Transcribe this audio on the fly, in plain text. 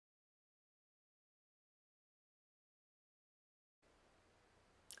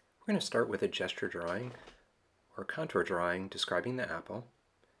We're going to start with a gesture drawing or contour drawing describing the apple,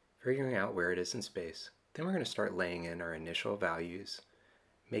 figuring out where it is in space. Then we're going to start laying in our initial values,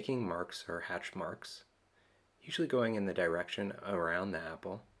 making marks or hatch marks, usually going in the direction around the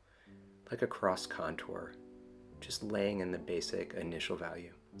apple, like a cross contour, just laying in the basic initial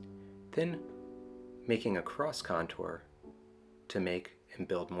value. Then making a cross contour to make and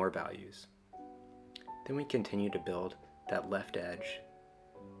build more values. Then we continue to build that left edge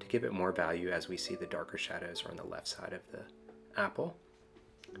to give it more value as we see the darker shadows are on the left side of the apple.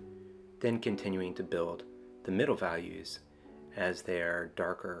 Then continuing to build the middle values as they are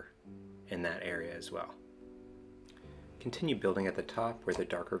darker in that area as well. Continue building at the top where the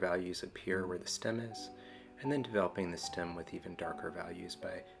darker values appear where the stem is, and then developing the stem with even darker values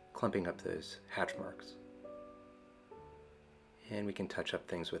by clumping up those hatch marks. And we can touch up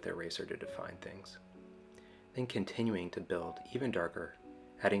things with the eraser to define things. Then continuing to build even darker,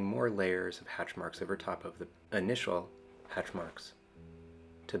 adding more layers of hatch marks over top of the initial hatch marks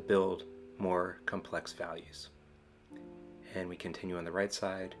to build more complex values. And we continue on the right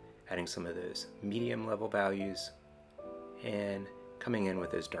side, adding some of those medium level values and coming in with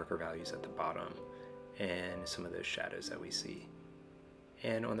those darker values at the bottom and some of those shadows that we see.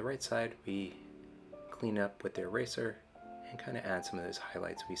 And on the right side, we clean up with the eraser and kind of add some of those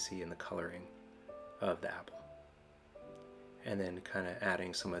highlights we see in the coloring of the apple. And then kind of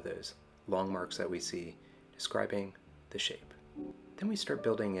adding some of those long marks that we see describing the shape. Then we start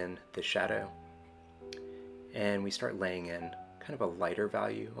building in the shadow, and we start laying in kind of a lighter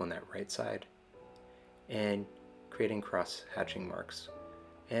value on that right side and creating cross-hatching marks.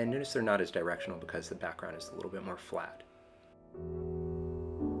 And notice they're not as directional because the background is a little bit more flat.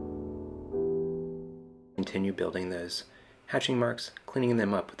 Continue building those hatching marks, cleaning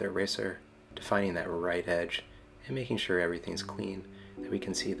them up with the eraser, defining that right edge, and making sure everything's clean, that we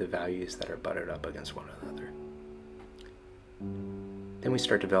can see the values that are butted up against one another. Then we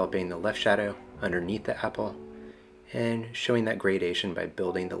start developing the left shadow underneath the apple and showing that gradation by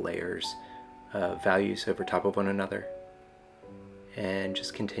building the layers of values over top of one another, and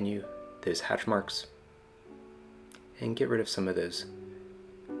just continue those hatch marks and get rid of some of those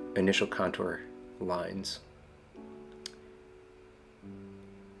initial contour lines.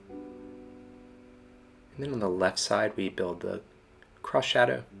 And then on the left side we build the cross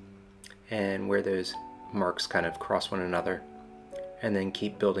shadow, and where those marks kind of cross one another, and then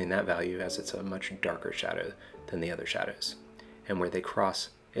keep building that value as it's a much darker shadow than the other shadows, and where they cross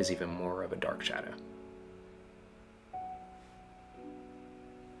is even more of a dark shadow.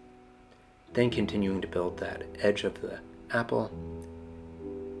 Then continuing to build that edge of the apple,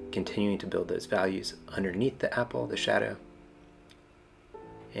 continuing to build those values underneath the apple, the shadow,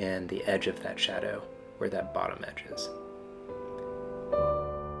 and the edge of that shadow where that bottom edge is.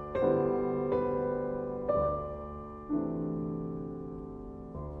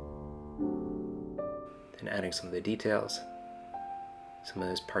 Then adding some of the details, some of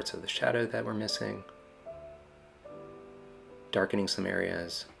those parts of the shadow that we're missing, darkening some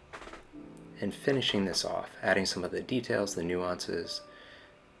areas, and finishing this off, adding some of the details, the nuances,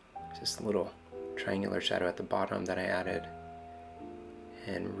 just a little triangular shadow at the bottom that I added,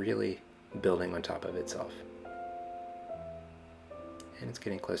 and really building on top of itself. And it's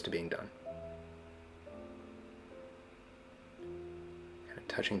getting close to being done. Kind of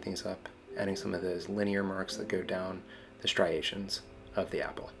touching things up, adding some of those linear marks that go down the striations of the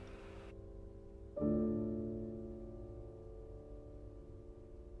apple.